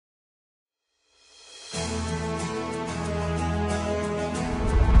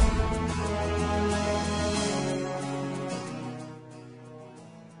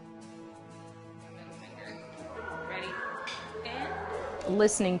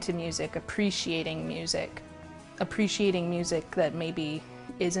listening to music, appreciating music that maybe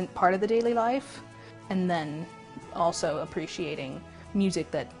isn't part of the daily life, and then also appreciating music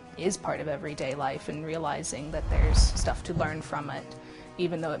that is part of everyday life and realizing that there's stuff to learn from it,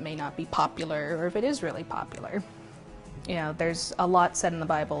 even though it may not be popular, or if it is really popular. You know, there's a lot said in the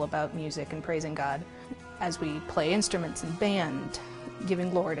Bible about music and praising God. As we play instruments in band,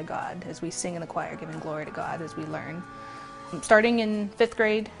 giving glory to God. As we sing in the choir, giving glory to God as we learn. Starting in 5th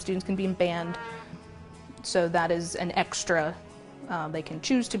grade, students can be in band, so that is an extra. They can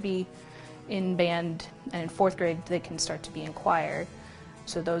choose to be in band, and in 4th grade they can start to be in choir.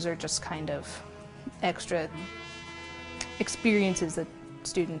 So those are just kind of extra experiences that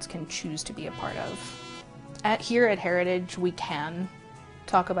students can choose to be a part of. Here at Heritage, we can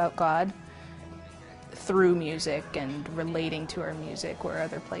talk about God through music and relating to our music, where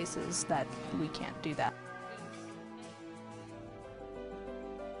other places that we can't do that.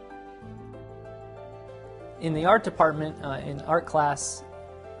 In the art department, in art class,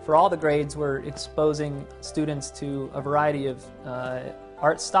 for all the grades, we're exposing students to a variety of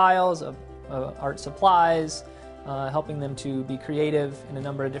art styles, of art supplies, helping them to be creative in a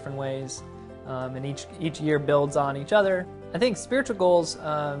number of different ways, and each year builds on each other. I think spiritual goals,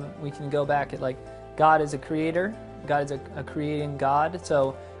 we can go back at, like, God is a creator, God is a creating God,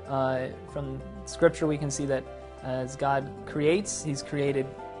 so from Scripture we can see that as God creates, He's created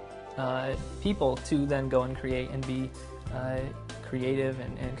people to then go and create and be creative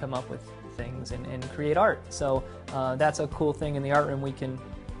and come up with things and create art. So that's a cool thing in the art room. We can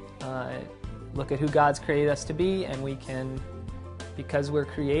look at who God's created us to be, and we can, because we're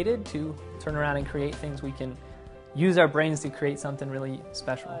created to turn around and create things, we can use our brains to create something really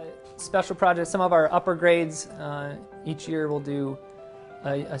special. Special projects, some of our upper grades each year will do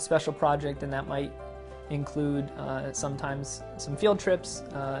a special project, and that might include sometimes some field trips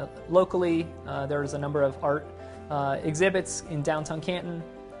locally. There's a number of art exhibits in downtown Canton.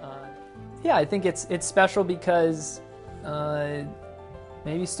 Yeah, I think it's special because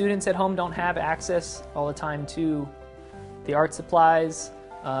maybe students at home don't have access all the time to the art supplies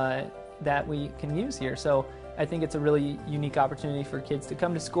that we can use here. So I think it's a really unique opportunity for kids to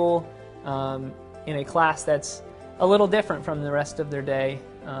come to school in a class that's a little different from the rest of their day,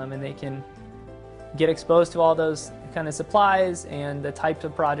 and they can get exposed to all those kind of supplies and the types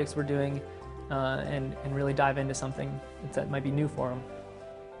of projects we're doing, and really dive into something that might be new for them.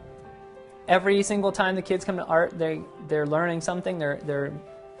 Every single time the kids come to art, they're learning something. They're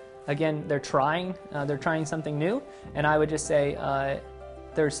trying something new, and I would just say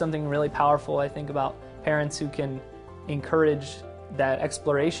there's something really powerful, I think, about parents who can encourage that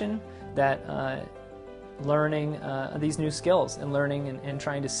exploration, that learning these new skills and learning and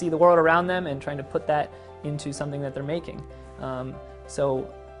trying to see the world around them and trying to put that into something that they're making.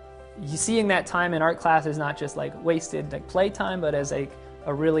 So seeing that time in art class is not just like wasted like playtime, but as a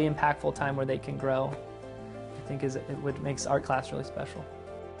really impactful time where they can grow, I think is what makes art class really special.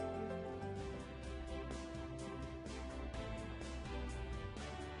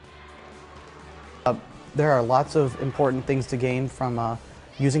 There are lots of important things to gain from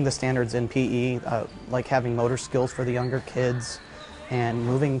using the standards in PE, like having motor skills for the younger kids, and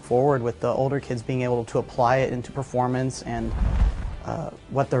moving forward with the older kids being able to apply it into performance and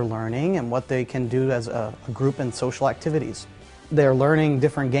what they're learning and what they can do as a group in social activities. They're learning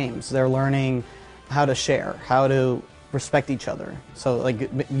different games. They're learning how to share, how to respect each other. So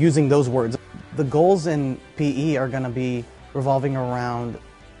like using those words. The goals in PE are going to be revolving around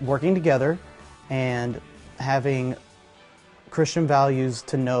working together and having Christian values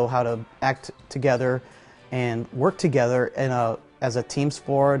to know how to act together and work together in as a team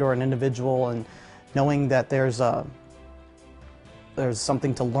sport or an individual, and knowing that there's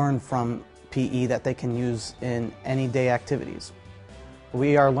something to learn from PE that they can use in any day activities.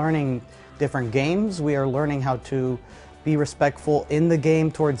 We are learning different games. We are learning how to be respectful in the game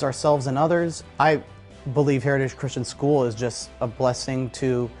towards ourselves and others. I believe Heritage Christian School is just a blessing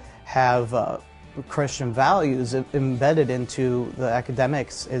to have Christian values embedded into the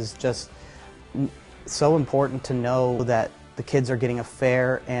academics. Is just so important to know that the kids are getting a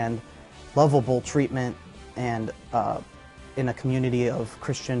fair and lovable treatment and in a community of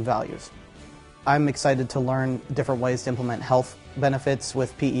Christian values. I'm excited to learn different ways to implement health benefits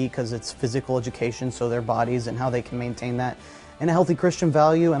with PE because it's physical education, so their bodies and how they can maintain that, and a healthy Christian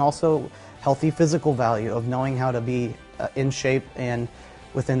value and also healthy physical value of knowing how to be in shape and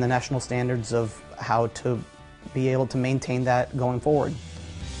within the national standards of how to be able to maintain that going forward.